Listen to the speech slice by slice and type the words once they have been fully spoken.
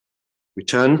We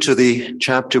turn to the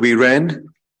chapter we read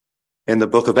in the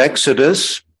book of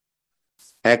Exodus,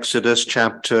 Exodus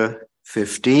chapter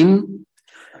 15,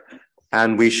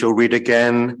 and we shall read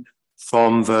again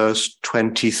from verse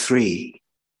 23.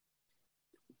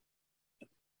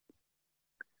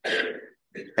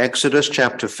 Exodus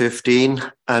chapter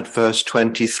 15 at verse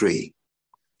 23.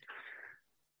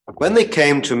 When they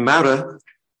came to Marah,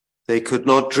 they could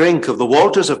not drink of the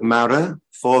waters of Marah,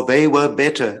 for they were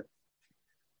bitter.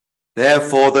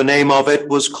 Therefore the name of it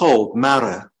was called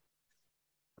Marah.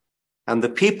 And the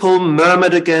people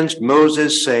murmured against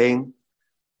Moses, saying,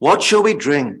 "What shall we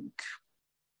drink?"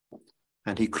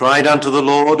 And he cried unto the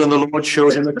Lord, and the Lord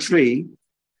showed him a tree,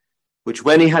 which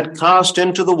when he had cast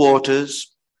into the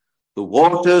waters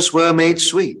were made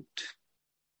sweet.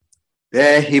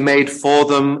 There he made for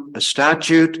them a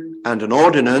statute and an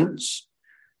ordinance,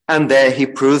 and there he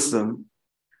proved them,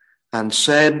 and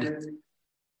said,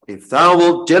 "If thou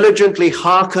wilt diligently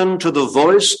hearken to the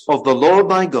voice of the Lord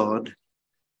thy God,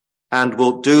 and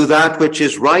wilt do that which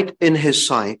is right in his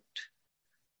sight,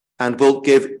 and wilt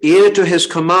give ear to his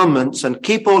commandments and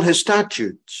keep all his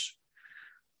statutes,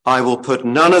 I will put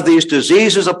none of these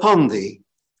diseases upon thee,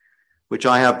 which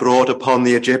I have brought upon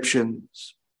the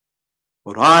Egyptians.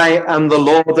 For I am the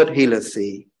Lord that healeth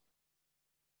thee."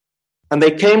 And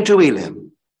they came to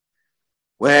Elim,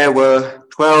 where were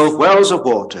 12 wells of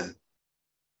water,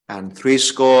 and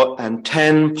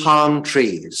 70 palm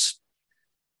trees,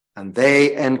 and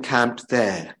they encamped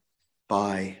there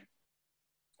by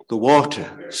the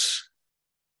waters.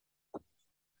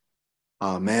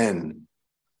 Amen.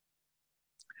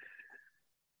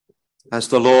 As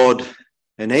the Lord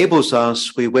enables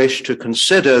us, we wish to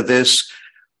consider this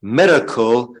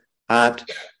miracle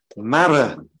at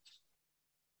Marah.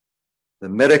 The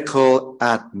miracle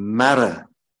at Marah.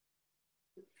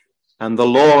 And the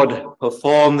Lord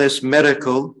performed this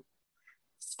miracle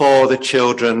for the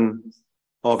children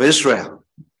of Israel.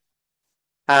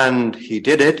 And he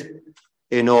did it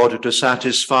in order to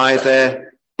satisfy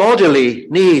their bodily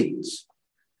needs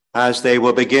as they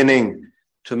were beginning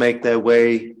to make their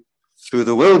way through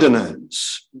the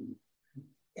wilderness.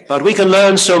 But we can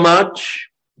learn so much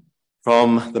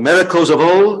from the miracles of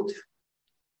old,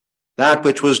 that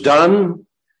which was done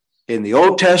in the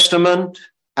Old Testament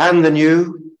and the New.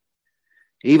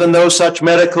 Even though such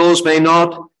miracles may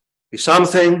not be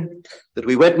something that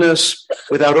we witness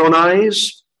with our own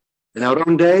eyes in our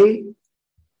own day,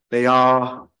 they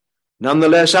are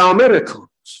nonetheless our miracles,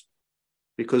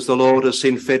 because the Lord has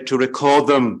seen fit to record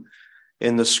them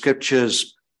in the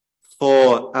scriptures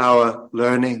for our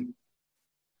learning.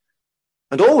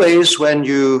 And always when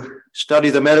you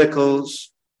study the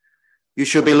miracles, you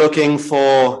should be looking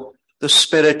for the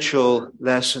spiritual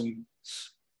lessons.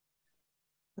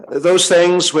 Those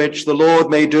things which the Lord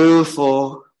may do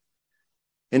for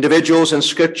individuals in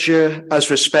Scripture as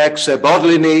respects their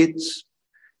bodily needs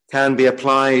can be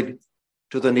applied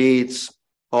to the needs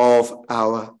of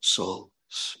our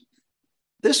souls.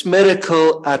 This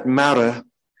miracle at Marah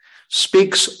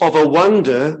speaks of a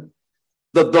wonder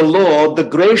that the Lord, the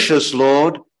gracious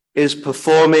Lord, is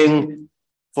performing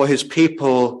for his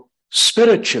people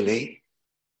spiritually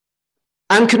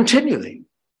and continually.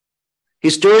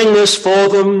 He's doing this for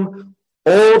them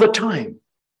all the time.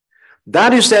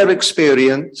 That is their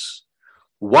experience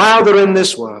while they're in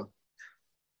this world.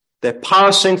 They're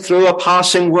passing through a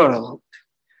passing world,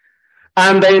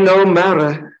 and they know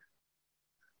Marah,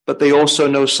 but they also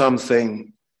know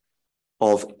something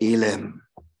of Elim.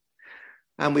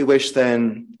 And we wish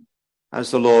then,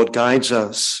 as the Lord guides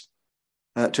us,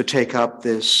 to take up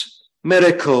this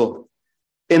miracle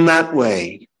in that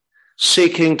way,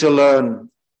 seeking to learn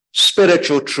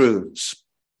spiritual truths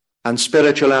and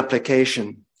spiritual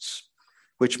applications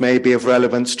which may be of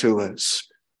relevance to us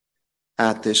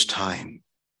at this time.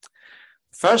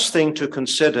 First thing to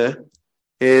consider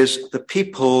is the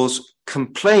people's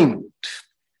complaint,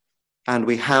 and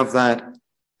we have that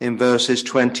in verses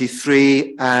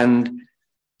 23 and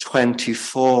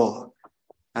 24.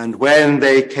 And when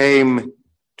they came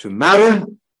to Marah,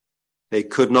 they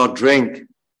could not drink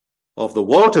of the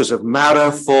waters of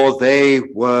Marah, for they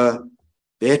were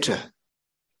bitter.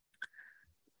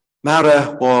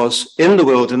 Marah was in the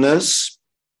wilderness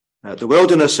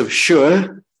of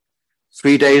Shur,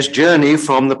 3 days' journey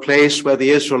from the place where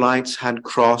the Israelites had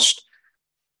crossed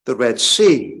the Red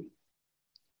Sea.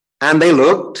 And they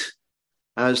looked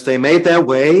as they made their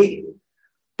way,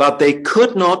 but they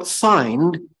could not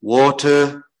find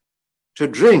water to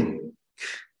drink.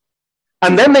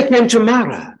 And then they came to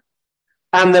Marah,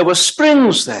 and there were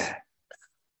springs there.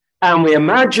 And we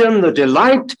imagine the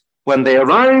delight when they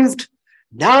arrived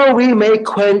Now we may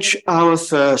quench our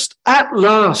thirst. At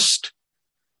last,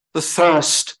 the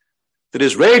thirst that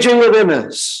is raging within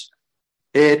us,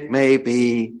 it may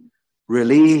be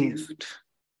relieved.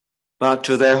 But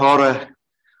to their horror,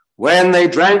 when they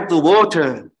drank the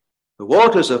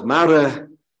waters of Marah,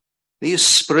 these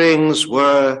springs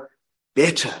were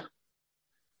bitter.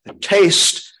 The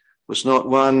taste was not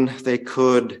one they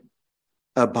could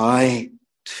abide.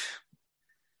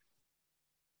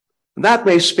 That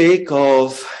may speak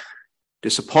of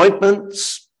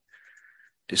disappointments,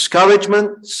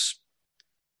 discouragements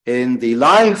in the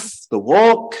life, the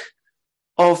walk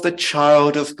of the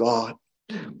child of God.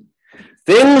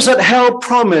 Things that held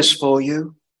promise for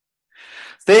you,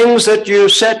 things that you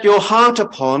set your heart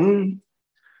upon,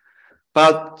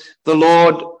 but the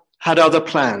Lord had other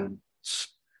plans.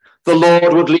 The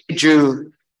Lord would lead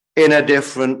you in a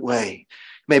different way.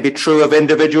 It may be true of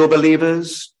individual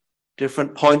believers,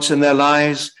 different points in their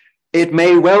lives. It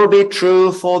may well be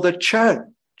true for the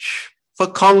church, for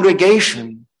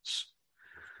congregations.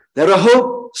 There are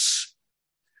hopes,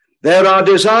 there are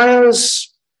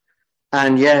desires,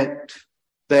 and yet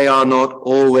they are not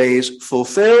always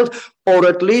fulfilled, or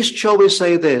at least, shall we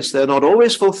say this, they're not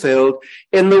always fulfilled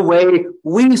in the way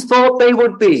we thought they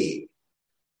would be,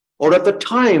 or at the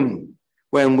time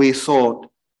when we thought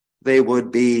they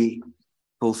would be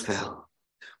fulfilled.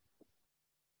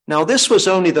 Now, this was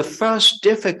only the first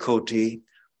difficulty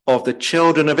of the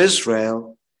children of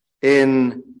Israel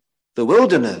in the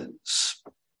wilderness.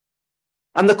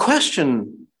 And the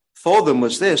question for them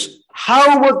was this: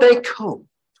 how would they cope?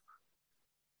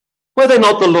 Were they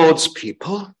not the Lord's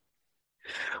people?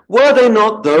 Were they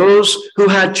not those who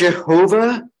had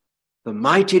Jehovah, the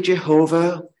mighty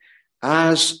Jehovah,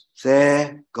 as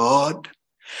their God?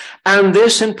 And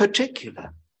this in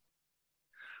particular,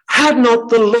 had not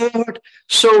the Lord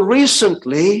so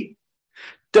recently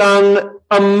done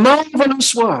a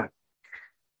marvelous work,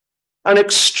 an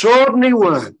extraordinary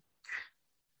work,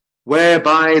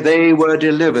 whereby they were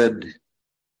delivered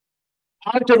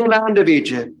out of the land of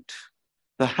Egypt,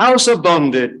 the house of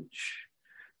bondage,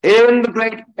 in the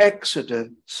great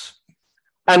Exodus,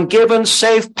 and given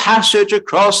safe passage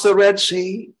across the Red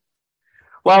Sea,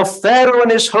 while Pharaoh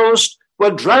and his host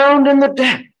were drowned in the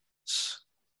depths.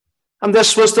 And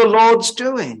this was the Lord's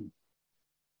doing.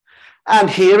 And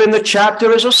here in the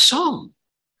chapter is a song.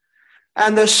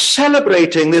 And they're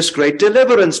celebrating this great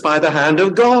deliverance by the hand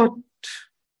of God.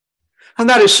 And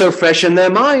that is so fresh in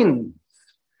their mind.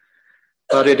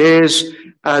 But it is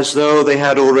as though they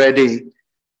had already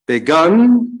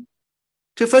begun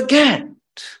to forget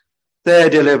their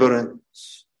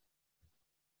deliverance.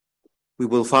 We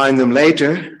will find them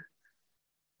later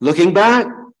looking back,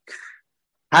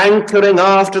 hankering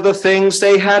after the things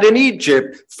they had in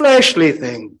Egypt, fleshly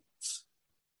things.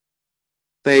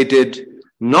 They did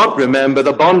not remember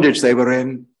the bondage they were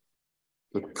in,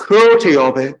 the cruelty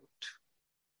of it,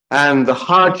 and the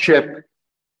hardship,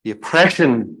 the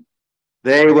oppression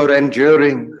they were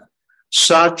enduring,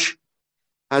 such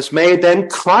as made them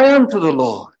cry unto the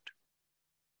Lord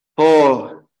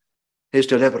for his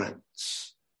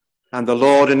deliverance. And the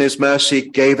Lord in his mercy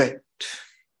gave it.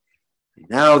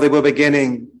 Now they were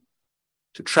beginning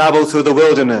to travel through the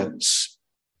wilderness,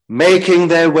 making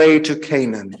their way to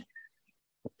Canaan,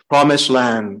 the promised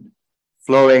land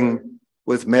flowing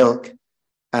with milk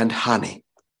and honey.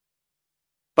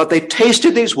 But they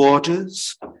tasted these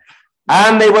waters,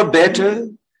 and they were bitter,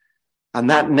 and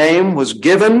that name was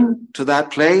given to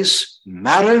that place,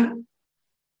 Marah,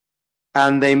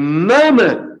 and they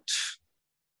murmured.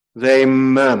 They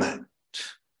murmured.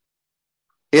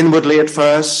 Inwardly at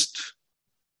first,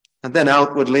 and then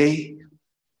outwardly,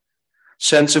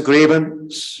 sense of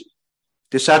grievance,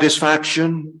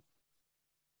 dissatisfaction,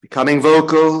 becoming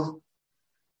vocal.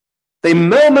 They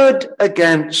murmured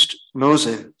against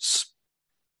Moses.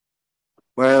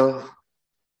 Well,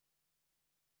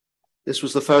 this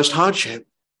was the first hardship.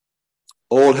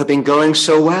 All had been going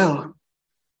so well.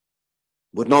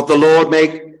 Would not the Lord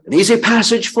make an easy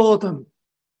passage for them,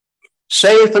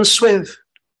 safe and swift,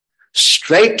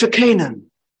 straight to Canaan?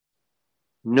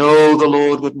 No, the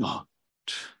Lord would not.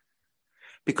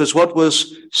 Because what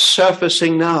was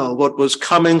surfacing now, what was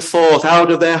coming forth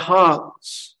out of their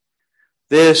hearts,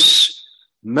 this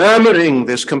murmuring,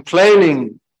 this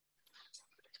complaining,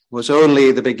 was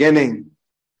only the beginning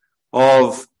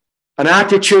of an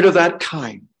attitude of that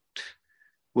kind,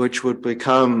 which would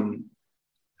become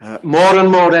more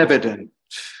and more evident.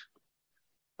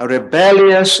 A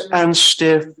rebellious and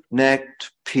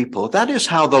stiff-necked people. That is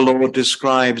how the Lord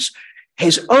describes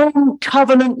his own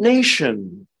covenant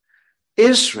nation,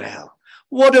 Israel.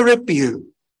 What a rebuke.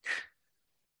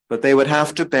 But they would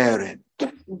have to bear it.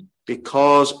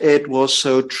 because it was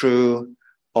so true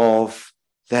of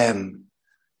them.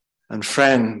 And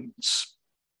friends,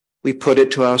 we put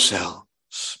it to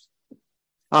ourselves.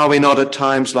 Are we not at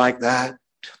times like that?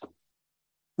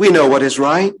 We know what is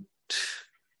right.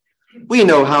 We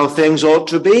know how things ought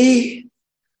to be,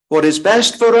 what is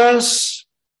best for us.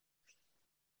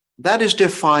 That is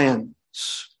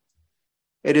defiance.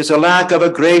 It is a lack of a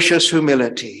gracious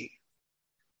humility,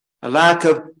 a lack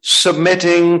of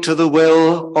submitting to the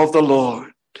will of the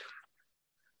Lord.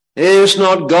 Is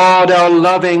not God our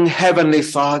loving Heavenly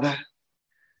Father?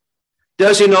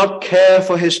 Does he not care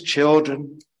for his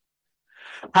children?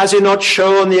 Has he not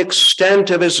shown the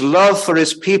extent of his love for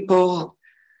his people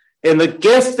in the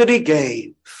gift that he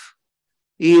gave,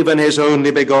 even his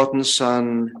only begotten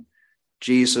Son,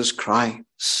 Jesus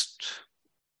Christ?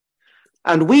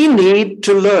 And we need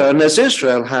to learn, as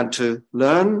Israel had to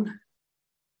learn,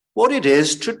 what it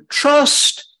is to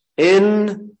trust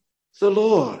in the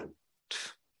Lord.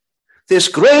 This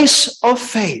grace of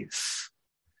faith,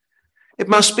 it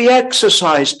must be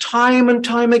exercised time and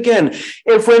time again.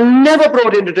 If we're never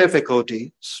brought into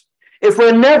difficulties, if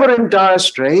we're never in dire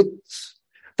straits,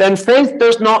 then faith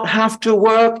does not have to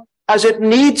work as it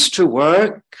needs to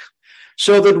work,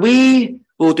 so that we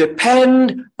will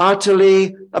depend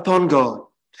utterly upon God.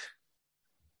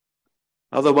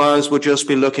 Otherwise, we'll just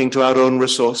be looking to our own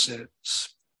resources.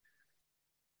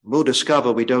 We'll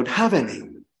discover we don't have any.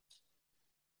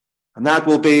 And that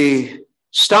will be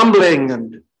stumbling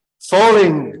and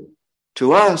falling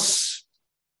to us.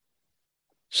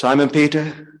 Simon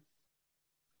Peter,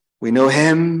 we know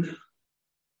him,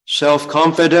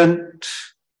 self-confident,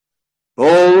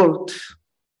 bold,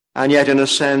 and yet in a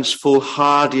sense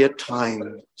foolhardy at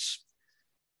times,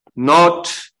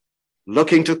 not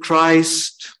looking to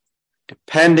Christ,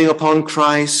 depending upon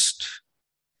Christ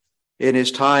in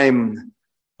his time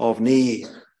of need.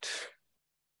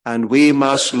 And we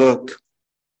must look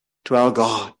to our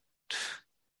God.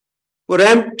 We're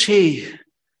empty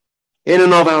in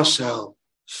and of ourselves.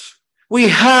 We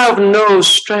have no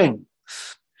strength.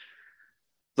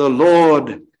 The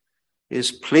Lord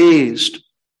is pleased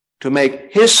to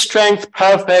make his strength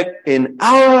perfect in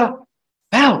our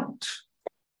felt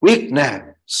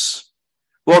weakness.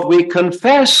 What we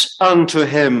confess unto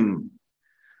him,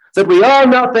 that we are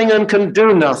nothing and can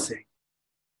do nothing,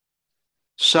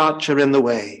 such are in the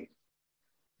way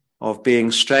of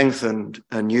being strengthened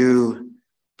anew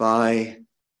by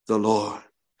the Lord.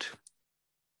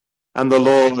 And the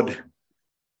Lord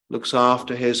looks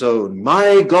after his own.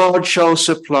 My God shall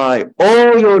supply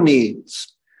all your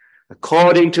needs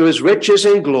according to his riches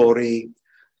in glory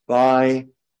by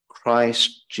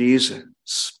Christ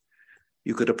Jesus.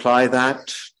 You could apply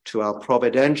that to our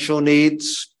providential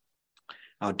needs,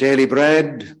 our daily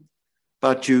bread,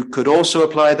 but you could also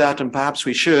apply that, and perhaps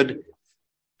we should,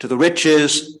 to the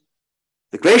riches,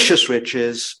 the gracious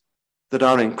riches that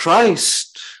are in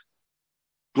Christ.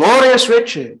 Glorious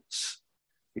riches,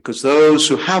 because those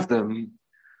who have them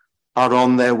are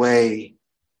on their way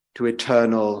to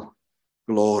eternal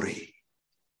glory.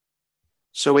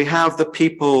 So we have the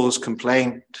people's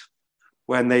complaint.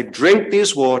 When they drink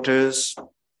these waters,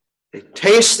 they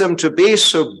taste them to be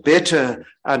so bitter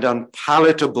and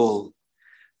unpalatable,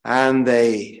 and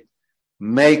they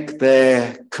make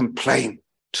their complaint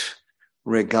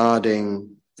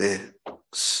regarding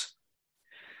this.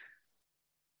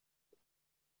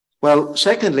 Well,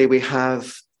 secondly, we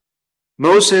have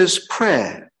Moses'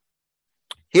 prayer.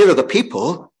 Here are the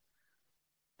people.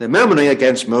 They're murmuring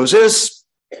against Moses.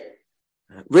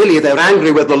 Really, they're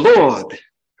angry with the Lord.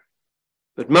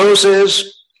 But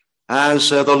Moses, as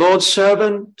the Lord's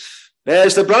servant,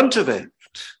 bears the brunt of it.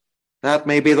 That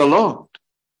may be the lot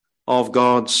of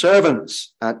God's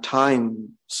servants at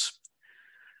times.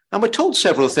 And we're told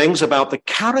several things about the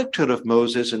character of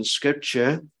Moses in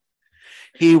Scripture.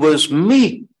 He was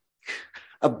meek,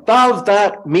 above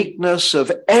that meekness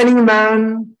of any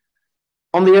man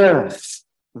on the earth,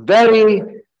 very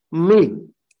meek.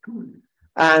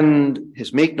 And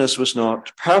his meekness was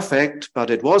not perfect, but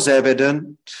it was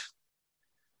evident.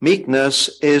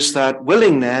 Meekness is that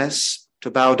willingness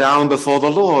to bow down before the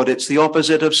Lord. It's the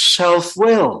opposite of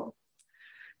self-will.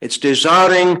 It's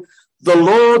desiring the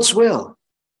Lord's will.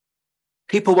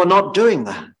 People were not doing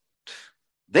that.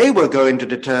 They were going to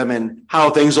determine how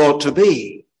things ought to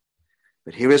be.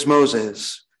 But here is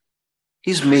Moses.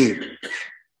 He's meek,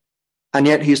 and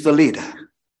yet he's the leader,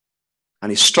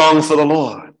 and he's strong for the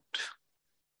Lord.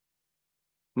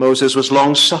 Moses was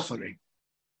long-suffering,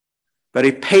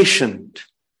 very patient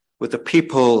with the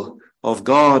people of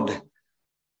God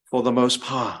for the most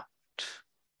part.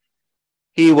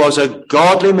 He was a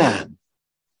godly man,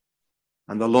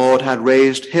 And the Lord had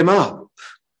raised him up,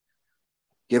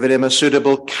 given him a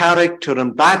suitable character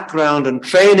and background and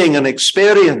training and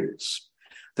experience,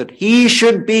 that he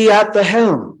should be at the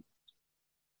helm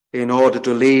in order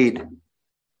to lead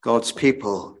God's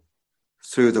people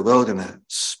through the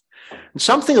wilderness. And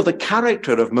something of the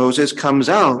character of Moses comes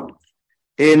out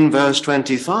in verse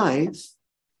 25.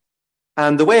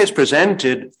 And the way it's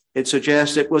presented, it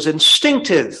suggests it was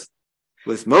instinctive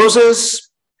with Moses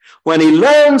when he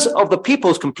learns of the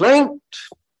people's complaint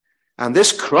and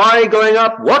this cry going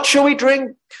up, "What shall we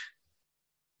drink?"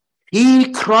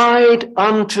 He cried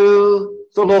unto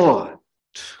the Lord.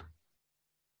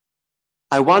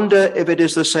 I wonder if it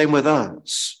is the same with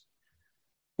us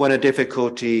when a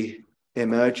difficulty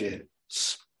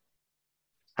emerges,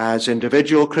 as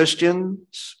individual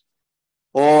Christians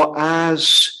or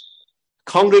as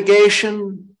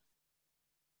congregation,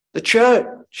 the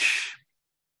church.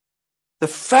 The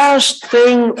first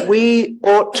thing we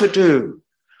ought to do,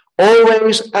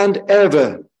 always and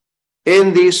ever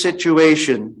in these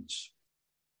situations,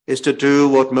 is to do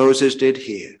what Moses did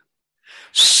here.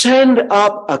 Send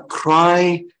up a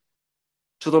cry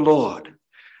to the Lord.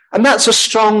 And that's a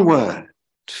strong word.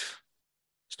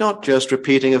 It's not just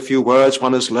repeating a few words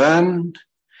one has learned.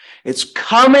 It's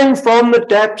coming from the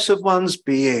depths of one's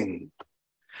being.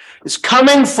 It's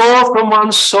coming forth from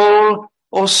one's soul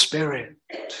or spirit.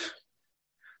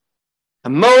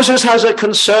 And Moses has a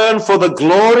concern for the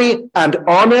glory and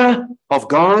honor of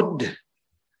God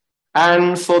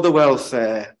and for the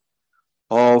welfare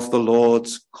of the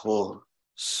Lord's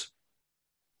cause.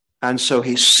 And so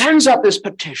he sends up this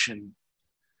petition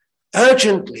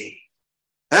urgently,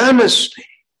 earnestly,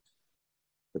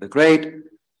 with a great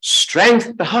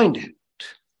strength behind it.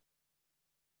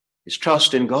 His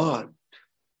trust in God,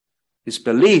 his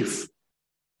belief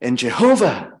in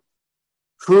Jehovah,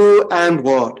 who and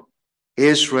what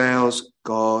Israel's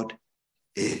God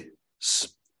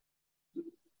is.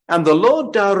 And the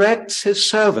Lord directs his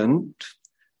servant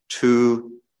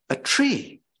to a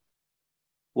tree.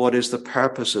 What is the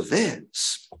purpose of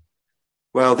this?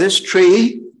 Well, this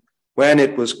tree, when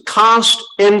it was cast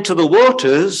into the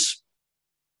waters,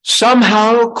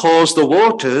 somehow caused the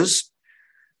waters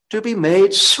to be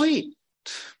made sweet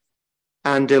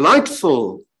and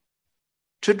delightful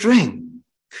to drink.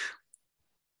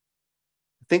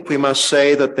 I think we must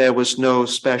say that there was no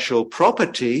special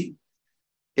property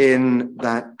in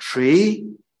that tree.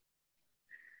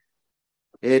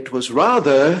 It was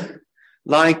rather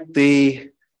like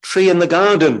the tree in the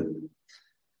garden,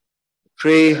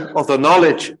 tree of the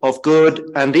knowledge of good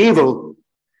and evil.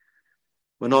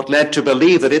 We're not led to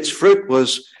believe that its fruit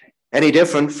was any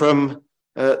different from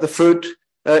the fruit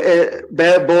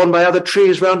borne by other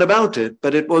trees round about it,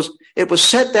 but it was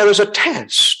set there as a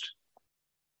test.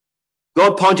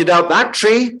 God pointed out that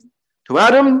tree to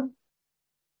Adam,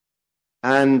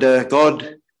 and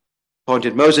God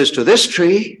pointed Moses to this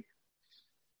tree.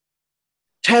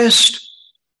 Test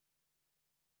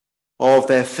of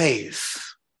their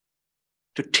faith,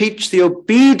 to teach the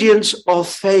obedience of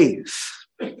faith.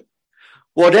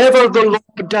 Whatever the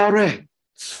Lord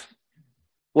directs,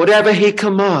 whatever he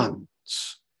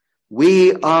commands,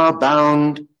 we are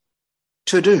bound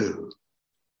to do.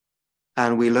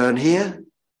 And we learn here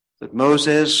that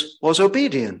Moses was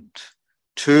obedient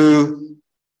to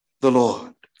the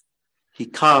Lord. He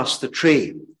cast the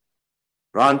tree,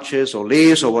 branches or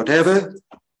leaves or whatever,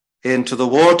 into the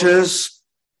waters,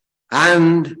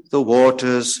 and the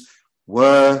waters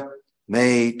were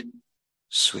made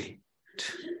sweet.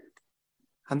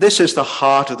 And this is the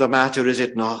heart of the matter, is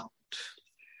it not?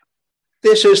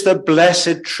 This is the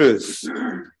blessed truth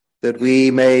that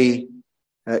we may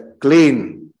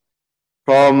glean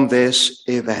from this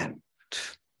event.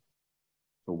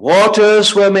 The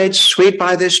waters were made sweet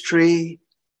by this tree.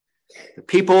 The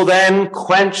people then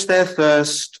quenched their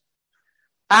thirst,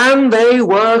 and they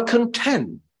were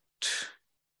content.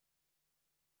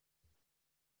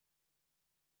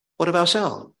 What of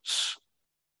ourselves?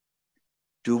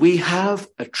 Do we have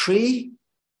a tree,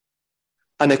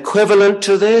 an equivalent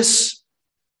to this?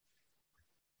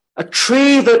 A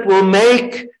tree that will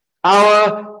make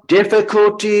our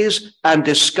difficulties and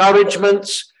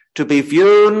discouragements to be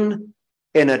viewed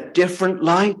in a different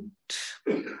light?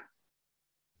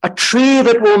 A tree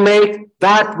that will make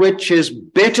that which is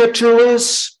bitter to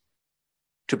us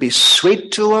to be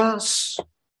sweet to us?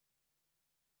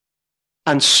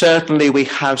 And certainly we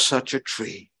have such a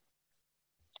tree.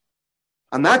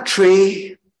 And that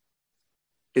tree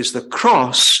is the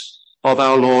cross of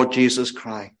our Lord Jesus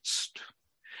Christ.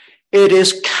 It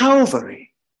is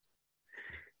Calvary.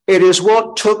 It is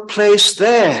what took place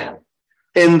there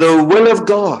in the will of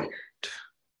God.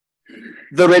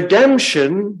 the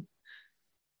redemption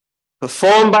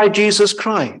performed by Jesus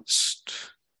Christ,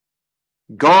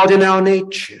 God in our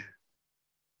nature,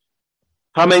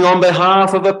 coming on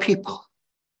behalf of a people,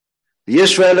 the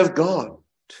Israel of God,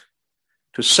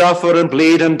 to suffer and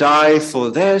bleed and die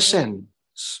for their sins,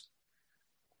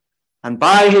 and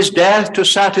by his death to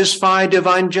satisfy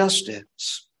divine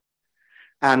justice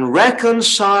and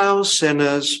reconcile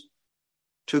sinners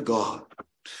to God.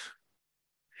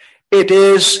 It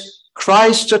is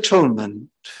Christ's atonement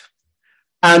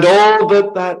and all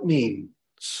that that means.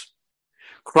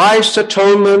 Christ's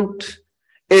atonement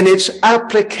in its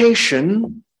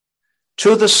application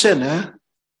to the sinner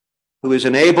who is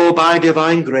enabled by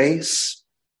divine grace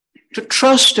to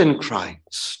trust in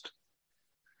Christ,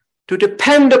 to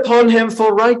depend upon him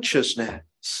for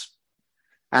righteousness,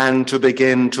 and to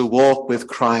begin to walk with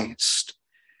Christ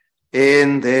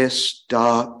in this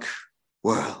dark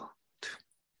world.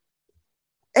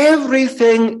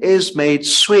 Everything is made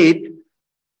sweet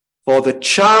for the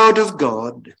child of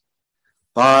God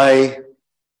by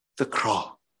the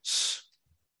cross.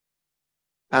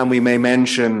 And we may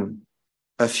mention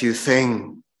a few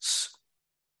things.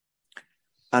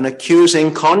 An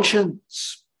accusing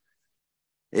conscience,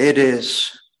 it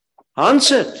is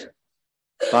answered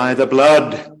by the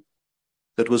blood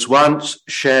that was once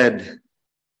shed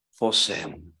for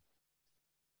sin.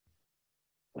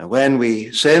 Now, when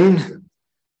we sin,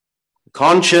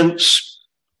 conscience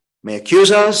may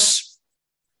accuse us.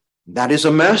 That is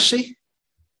a mercy.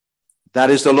 That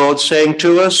is the Lord saying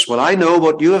to us, well, I know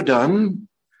what you have done.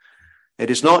 It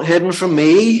is not hidden from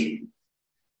me.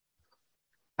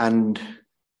 And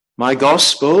my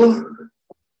gospel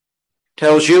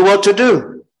tells you what to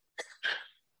do.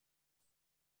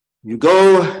 You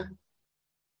go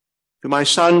to my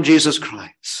Son, Jesus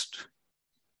Christ,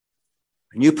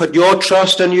 and you put your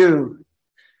trust in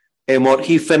what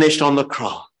he finished on the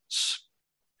cross.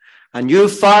 And you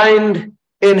find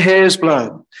in his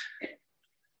blood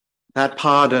that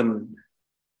pardon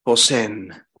for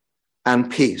sin and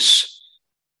peace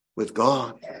with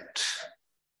God.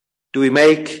 Do we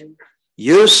make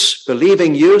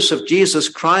believing use of Jesus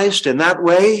Christ in that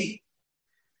way?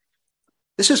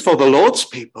 This is for the Lord's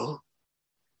people.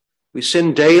 We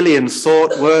sin daily in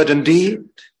thought, word, and deed.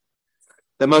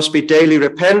 There must be daily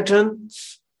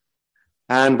repentance.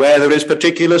 And where there is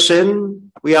particular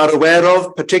sin, we are aware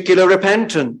of particular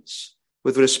repentance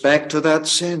with respect to that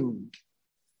sin.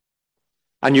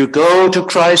 And you go to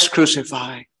Christ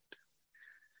crucified.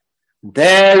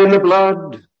 There in the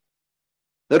blood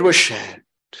that was shed,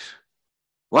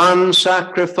 one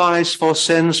sacrifice for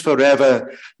sins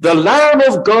forever, the Lamb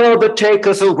of God that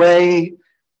taketh away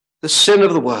the sin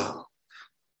of the world.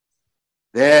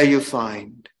 There you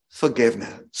find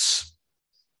forgiveness.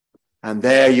 And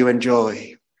there you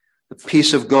enjoy the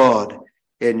peace of God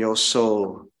in your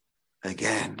soul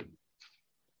again.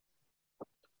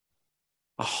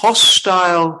 A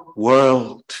hostile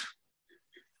world,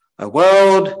 a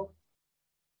world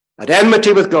at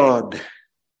enmity with God,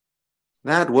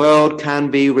 that world can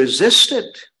be resisted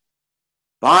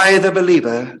by the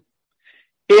believer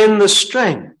in the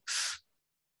strength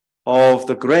of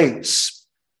the grace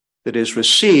that is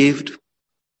received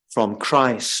from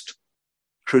Christ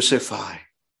crucified.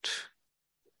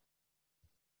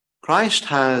 Christ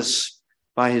has,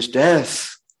 by his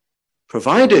death,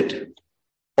 provided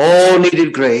all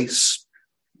needed grace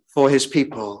for his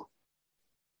people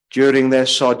during their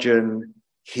sojourn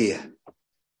here.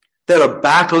 There are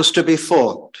battles to be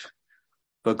fought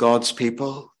for God's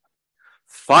people.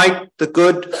 Fight the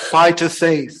good fight of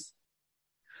faith.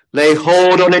 Lay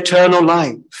hold on eternal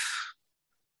life.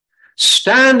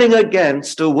 Standing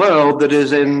against a world that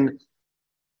is in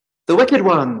the wicked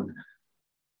one,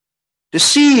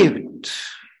 deceived,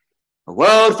 a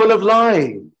world full of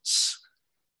lies.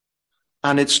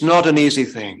 And it's not an easy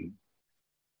thing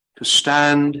to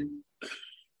stand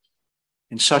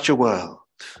in such a world,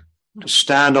 to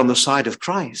stand on the side of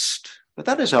Christ. But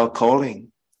that is our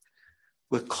calling.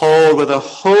 We're called with a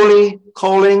holy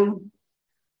calling,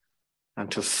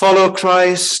 and to follow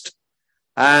Christ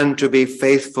and to be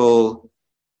faithful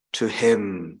to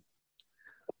him.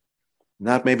 And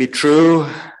that may be true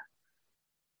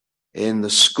in the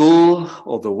school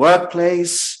or the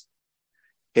workplace,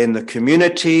 in the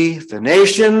community, the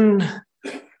nation,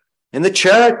 in the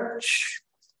church.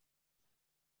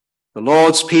 The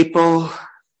Lord's people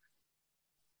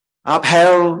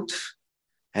upheld,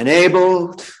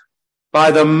 enabled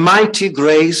by the mighty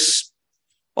grace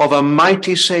of a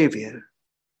mighty Savior,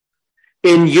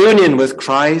 in union with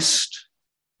Christ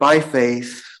by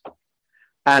faith,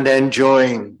 and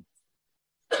enjoying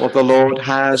what the Lord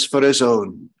has for his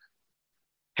own,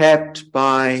 kept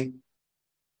by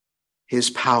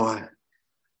his power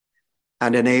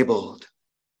and enabled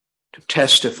to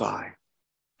testify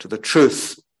to the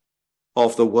truth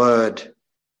of the word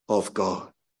of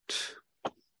God.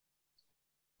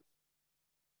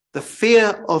 The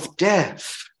fear of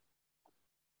death,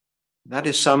 that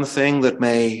is something that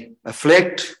may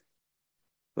afflict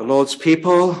the Lord's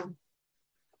people.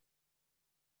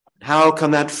 How can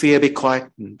that fear be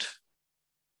quietened?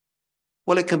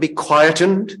 Well, it can be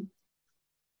quietened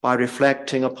by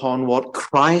reflecting upon what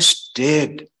Christ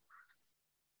did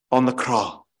on the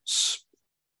cross.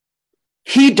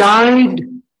 He died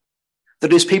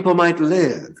that his people might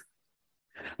live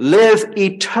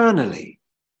eternally,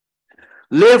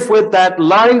 live with that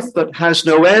life that has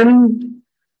no end,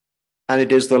 and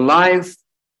it is the life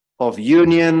of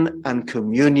union and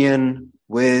communion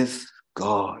with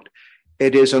God.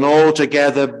 It is an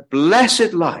altogether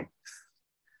blessed life,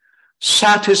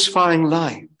 satisfying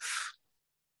life,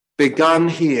 begun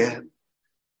here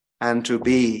and to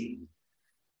be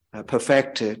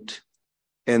perfected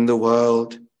in the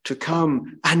world to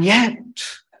come. And yet,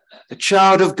 the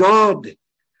child of God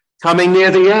coming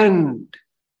near the end,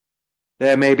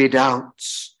 there may be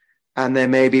doubts and there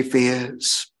may be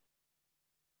fears.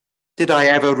 Did I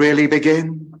ever really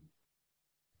begin?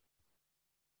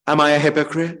 Am I a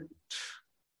hypocrite?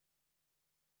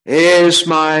 Is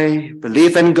my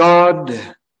belief in God,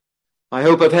 my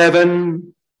hope of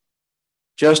heaven,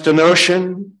 just a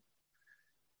notion?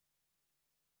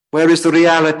 Where is the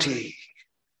reality,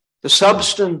 the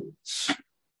substance?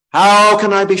 How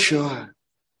can I be sure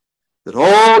that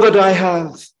all that I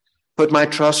have put my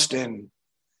trust in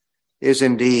is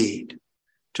indeed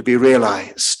to be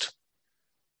realized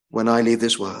when I leave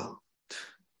this world?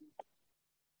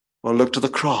 Well, look to the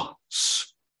cross.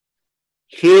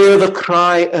 Hear the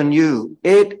cry anew.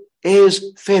 It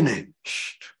is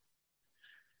finished.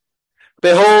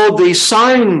 Behold the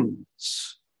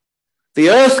signs, the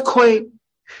earthquake,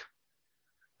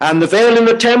 and the veil in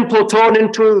the temple torn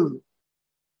in two,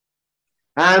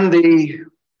 and the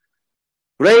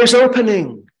graves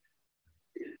opening,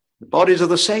 the bodies of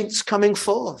the saints coming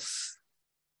forth.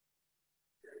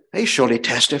 They surely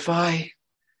testify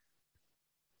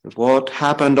that what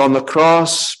happened on the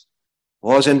cross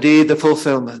was indeed the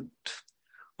fulfillment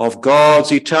of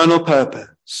God's eternal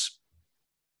purpose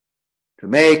to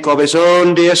make of his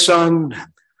own dear Son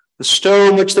the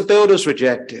stone which the builders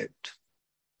rejected,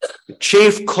 the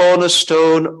chief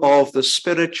cornerstone of the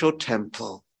spiritual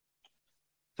temple,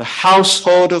 the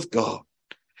household of God,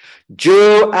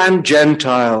 Jew and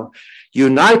Gentile,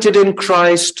 united in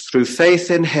Christ through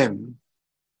faith in him,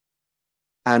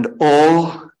 and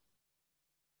all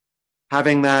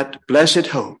having that blessed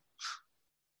hope,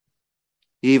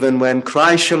 even when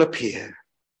Christ shall appear,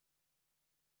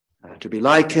 to be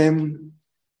like him,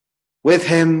 with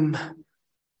him,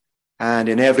 and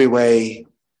in every way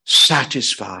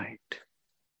satisfied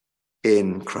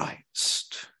in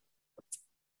Christ.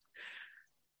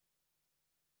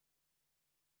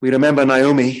 We remember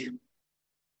Naomi,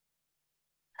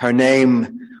 her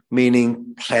name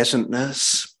meaning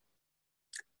pleasantness,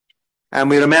 and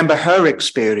we remember her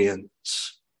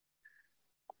experience,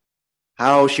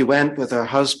 how she went with her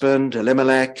husband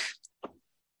Elimelech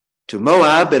to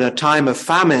Moab in a time of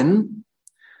famine.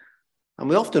 And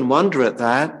we often wonder at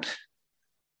that.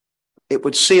 It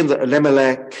would seem that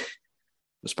Elimelech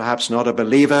was perhaps not a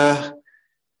believer.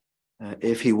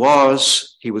 If he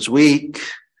was weak.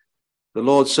 The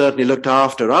Lord certainly looked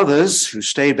after others who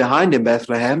stayed behind in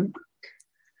Bethlehem.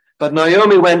 But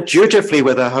Naomi went dutifully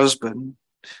with her husband.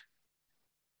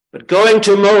 But going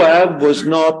to Moab was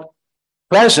not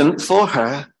pleasant for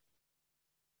her.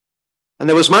 And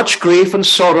there was much grief and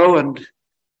sorrow and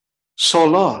sore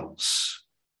loss.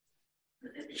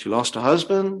 She lost her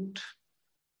husband,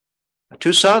 her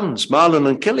two sons, Mahlon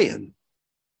and Chilion.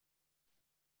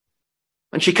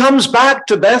 And she comes back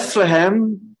to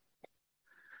Bethlehem,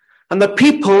 and the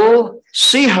people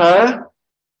see her,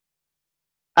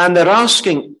 and they're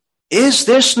asking, is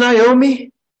this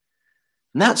Naomi?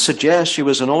 And that suggests she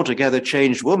was an altogether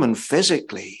changed woman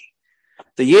physically.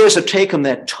 The years have taken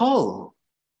their toll.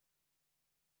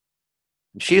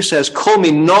 And she says, call me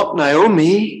not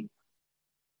Naomi,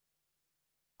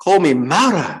 call me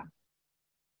Mara,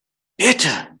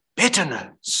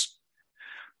 bitterness.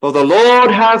 For the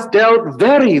Lord hath dealt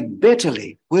very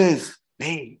bitterly with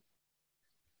me.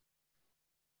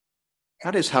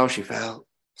 That is how she felt.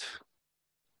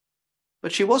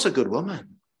 But she was a good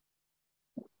woman.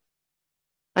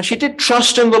 And she did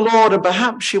trust in the Lord, and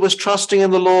perhaps she was trusting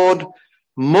in the Lord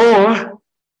more,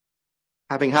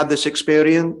 having had this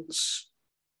experience.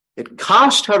 It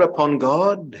cast her upon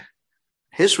God,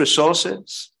 his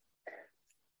resources.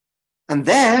 And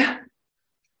there,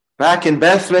 back in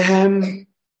Bethlehem,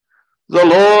 the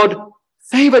Lord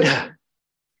favored her.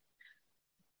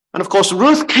 And of course,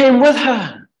 Ruth came with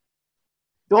her,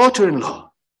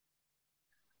 daughter-in-law.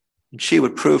 And she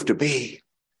would prove to be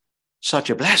such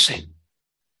a blessing.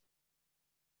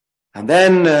 And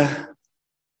then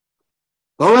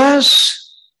Boaz,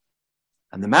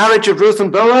 and the marriage of Ruth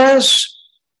and Boaz,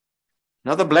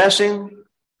 another blessing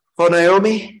for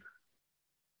Naomi.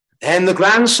 Then the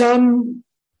grandson,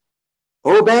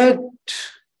 Obed.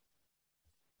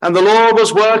 And the Lord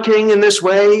was working in this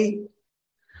way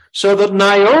so that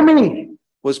Naomi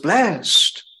was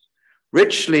blessed,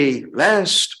 richly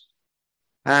blessed.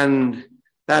 And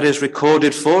that is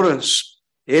recorded for us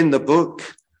in the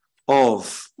book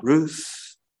of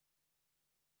Ruth.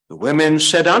 The women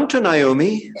said unto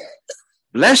Naomi,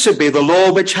 Blessed be the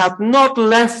Lord, which hath not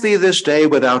left thee this day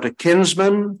without a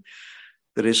kinsman,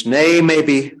 that his name may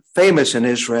be famous in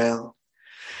Israel.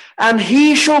 And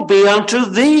he shall be unto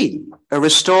thee a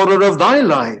restorer of thy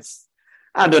life,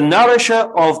 and a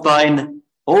nourisher of thine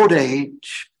old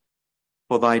age.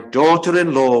 For thy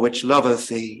daughter-in-law, which loveth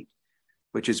thee,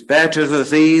 which is better to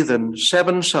thee than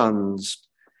 7 sons,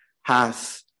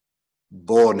 hath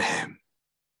borne him.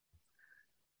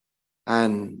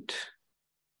 And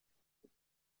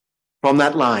from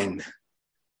that line,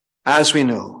 as we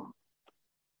know,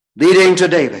 leading to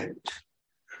David,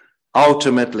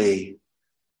 ultimately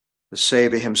the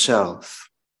Savior himself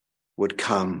would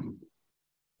come.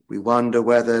 We wonder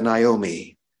whether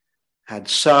Naomi had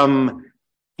some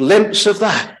glimpse of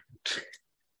that,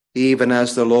 even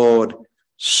as the Lord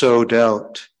so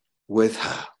dealt with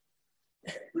her.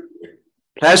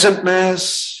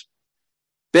 Pleasantness,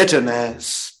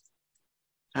 bitterness,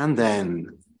 and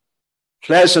then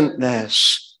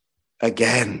pleasantness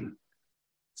again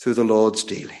through the Lord's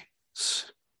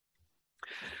dealings.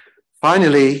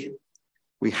 Finally,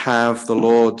 we have the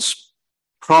Lord's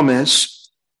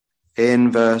promise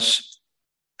in verse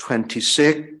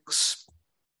 26.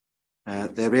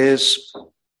 There is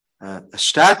a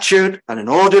statute and an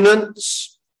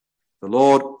ordinance, the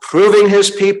Lord proving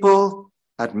his people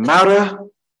at Marah.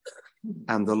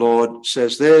 And the Lord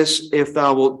says this, If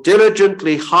thou wilt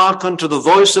diligently hearken to the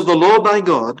voice of the Lord thy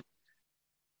God,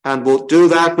 and wilt do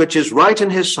that which is right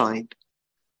in his sight,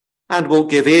 and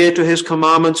wilt give ear to his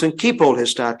commandments and keep all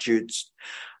his statutes,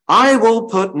 I will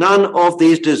put none of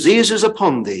these diseases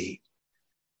upon thee,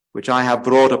 which I have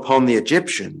brought upon the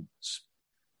Egyptians,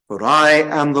 for I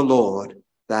am the Lord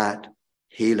that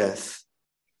healeth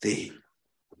thee.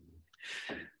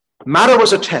 Marah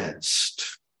was a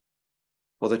test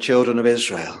for the children of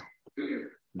Israel.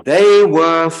 They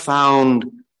were found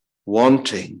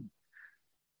wanting.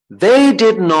 They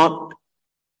did not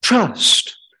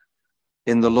trust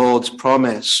in the Lord's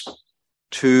promise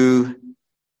to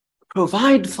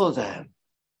provide for them.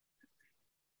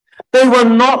 They were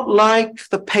not like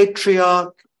the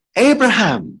patriarch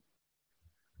Abraham,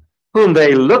 whom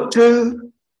they looked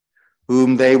to,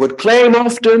 whom they would claim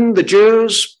often, the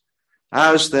Jews,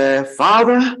 as their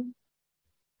father.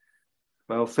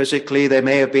 Well, physically they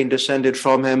may have been descended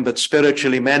from him, but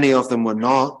spiritually many of them were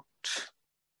not.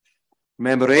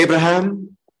 Remember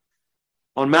Abraham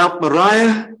on Mount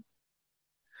Moriah,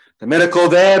 the miracle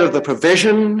there of the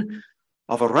provision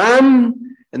of a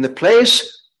ram in the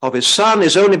place of his son,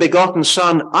 his only begotten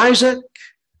son Isaac,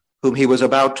 whom he was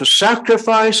about to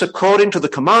sacrifice according to the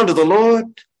command of the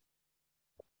Lord.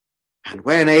 And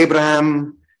when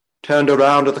Abraham turned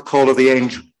around at the call of the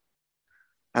angel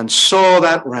and saw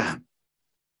that ram,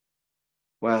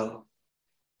 well,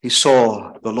 he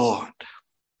saw the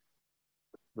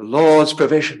Lord's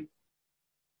provision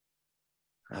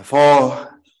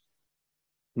for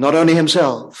not only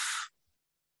himself,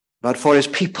 but for his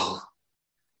people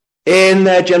in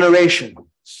their generations.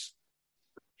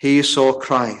 He saw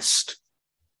Christ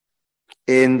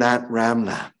in that ram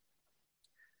lamb.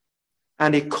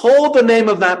 And he called the name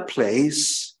of that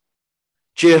place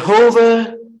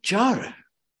Jehovah Jireh.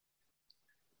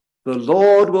 The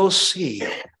Lord will see.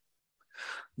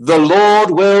 The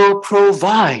Lord will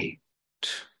provide.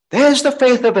 There's the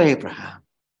faith of Abraham.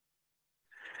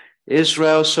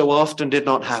 Israel so often did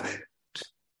not have it.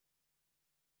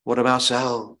 What of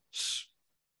ourselves?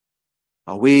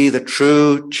 Are we the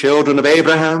true children of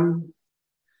Abraham,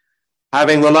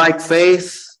 having the like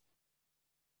faith?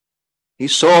 He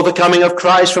saw the coming of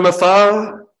Christ from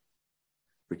afar,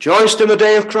 rejoiced in the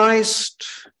day of Christ.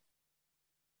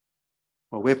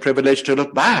 Well, we're privileged to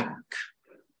look back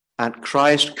at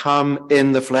Christ come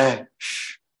in the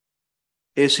flesh.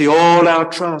 Is he all our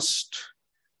trust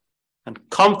and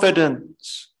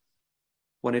confidence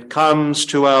when it comes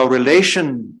to our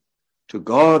relation to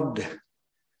God?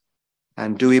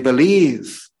 And do we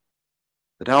believe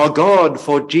that our God,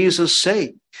 for Jesus'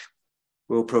 sake,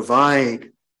 will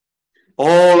provide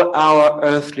all our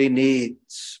earthly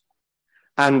needs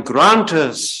and grant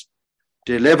us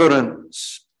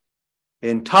deliverance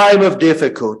in time of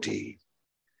difficulty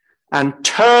and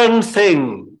turn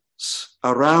things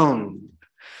around,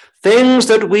 things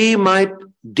that we might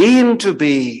deem to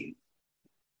be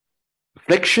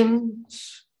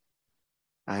afflictions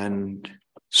and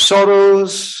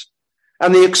sorrows,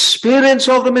 and the experience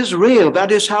of them is real.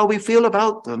 That is how we feel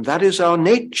about them. That is our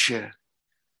nature.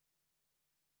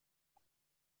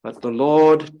 But the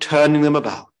Lord turning them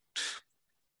about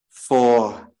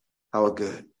for our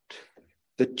good.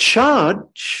 The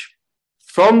charge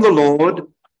from the Lord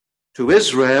to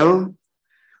Israel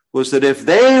was that if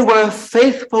they were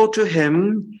faithful to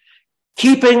him,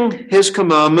 keeping his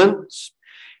commandments,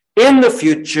 in the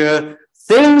future,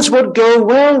 things would go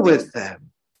well with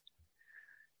them,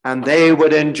 and they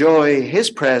would enjoy his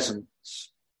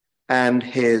presence and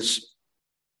his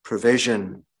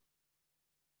provision.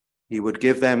 He would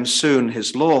give them soon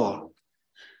his law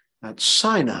at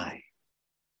Sinai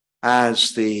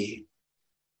as the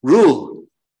rule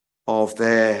of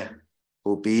their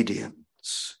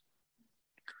obedience.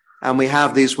 And we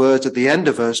have these words at the end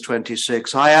of verse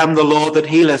 26, I am the Lord that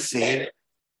healeth thee.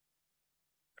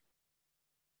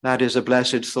 That is a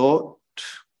blessed thought.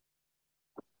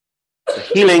 The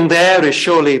healing there is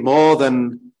surely more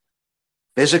than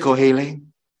physical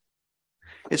healing.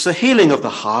 It's the healing of the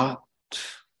heart.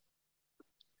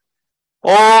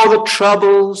 All the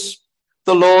troubles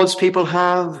the Lord's people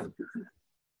have,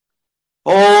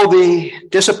 all the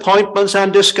disappointments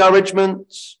and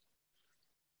discouragements,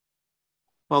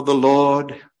 well, the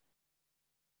Lord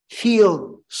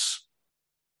heals.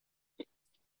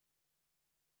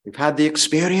 We've had the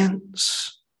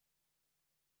experience.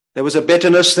 There was a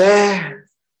bitterness there,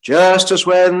 just as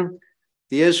when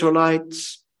the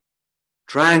Israelites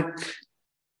drank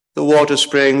the water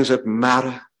springs at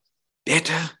Marah,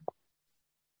 bitter.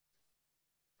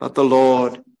 But the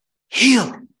Lord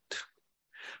healed.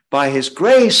 By his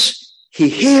grace, he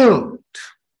healed.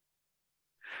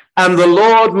 And the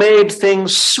Lord made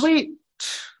things sweet.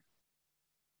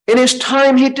 In his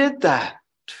time, he did that.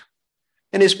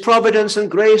 In his providence and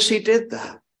grace, he did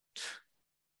that.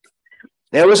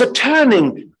 There was a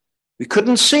turning. We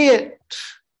couldn't see it.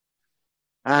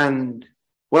 And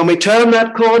when we turned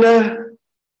that corner,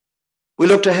 we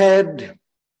looked ahead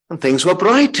and things were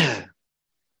brighter.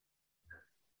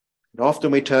 And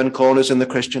often we turn corners in the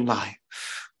Christian life.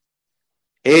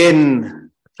 In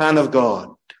the plan of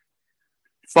God,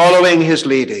 following his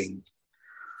leading,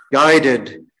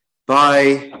 guided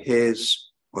by his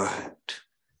word.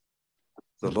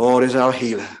 The Lord is our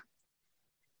healer,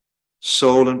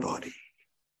 soul and body.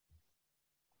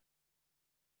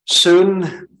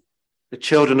 Soon the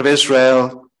children of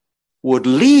Israel would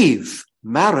leave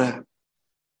Marah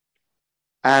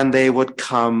and they would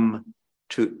come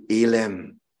to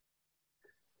Elim.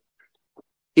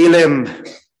 Elim,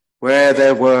 where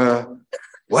there were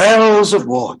wells of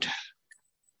water,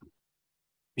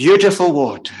 beautiful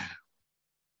water,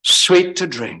 sweet to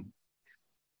drink,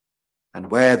 and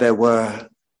where there were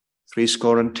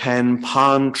 70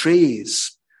 palm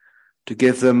trees to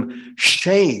give them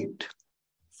shade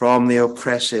from the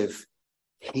oppressive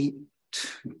heat.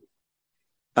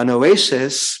 An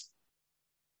oasis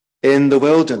in the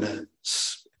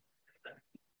wilderness.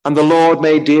 And the Lord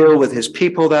may deal with his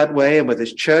people that way and with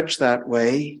his church that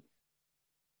way.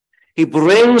 He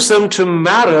brings them to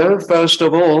Marah, first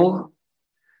of all.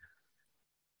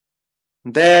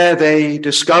 There they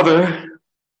discover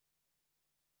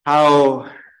how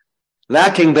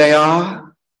lacking they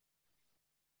are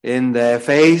in their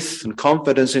faith and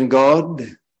confidence in God.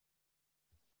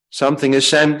 Something is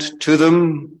sent to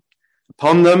them,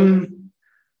 upon them,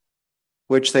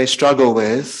 which they struggle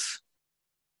with.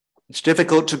 It's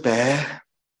difficult to bear.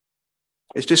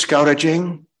 It's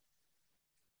discouraging.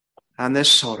 And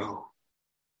there's sorrow.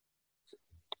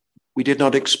 We did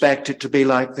not expect it to be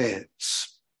like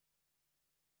this.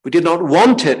 We did not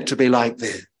want it to be like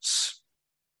this.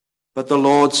 But the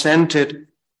Lord sent it,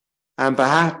 and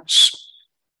perhaps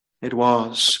it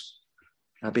was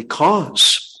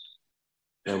because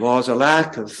there was a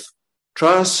lack of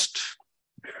trust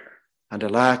and a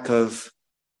lack of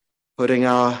putting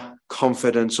our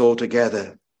confidence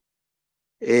altogether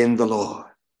in the Lord.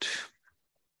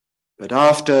 But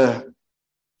after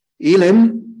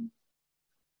Elim,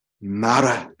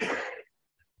 Marah.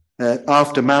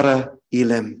 After Marah,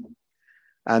 Elim.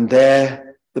 And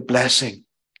there the blessing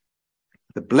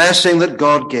that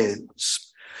God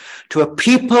gives to a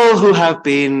people who have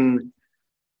been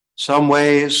some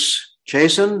ways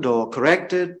chastened or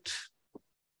corrected.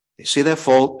 They see their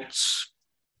faults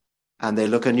and they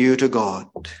look anew to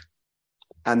God,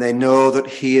 and they know that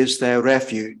he is their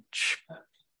refuge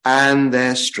and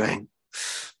their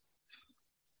strength.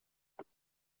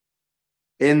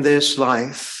 In this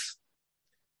life,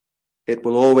 it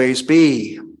will always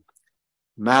be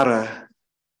Marah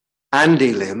and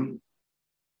Elim,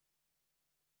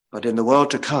 but in the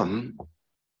world to come,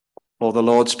 for the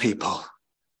Lord's people,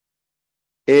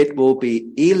 it will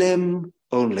be Elim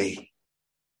only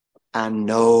and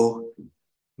no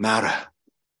Marah.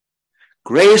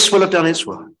 Grace will have done its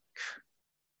work,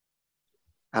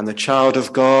 and the child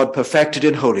of God perfected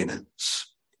in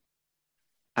holiness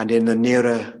and in the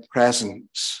nearer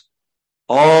presence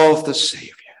of the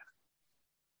Savior.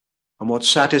 And what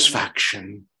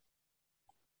satisfaction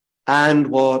and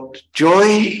what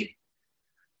joy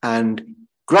and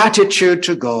gratitude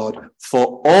to God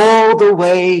for all the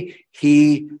way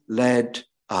he led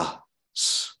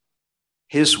us.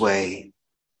 His way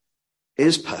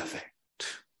is perfect,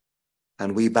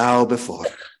 and we bow before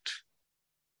it,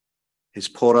 his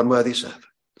poor unworthy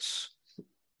servants.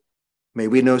 May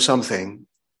we know something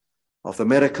of the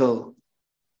miracle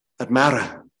at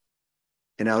Marah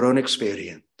in our own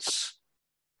experience,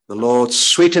 the Lord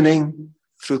sweetening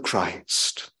through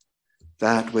Christ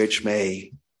that which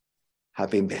may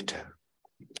have been bitter.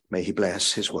 May he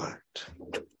bless his word.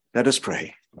 Let us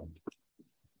pray.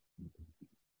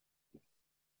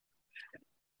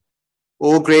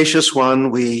 O gracious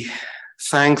one, we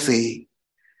thank thee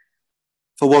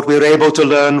for what we're able to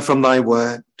learn from thy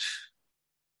word,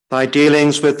 thy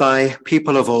dealings with thy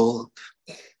people of old.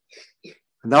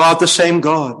 And thou art the same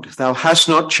God. Thou hast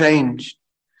not changed.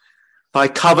 Thy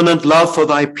covenant love for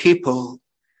thy people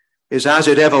is as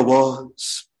it ever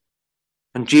was.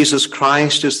 And Jesus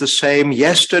Christ is the same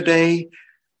yesterday,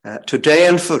 today,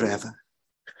 and forever.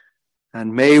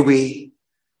 And may we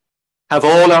have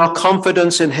all our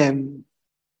confidence in him.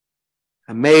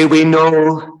 And may we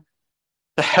know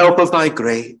the help of thy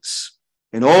grace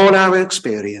in all our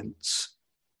experience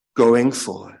going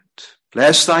forward.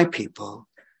 Bless thy people,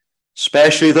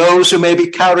 especially those who may be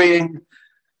carrying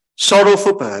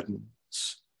sorrowful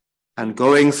burdens and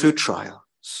going through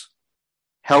trials.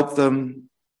 Help them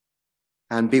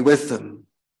and be with them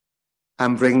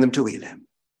and bring them to Elim.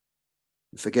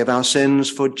 Forgive our sins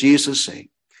for Jesus'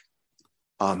 sake.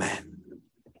 Amen.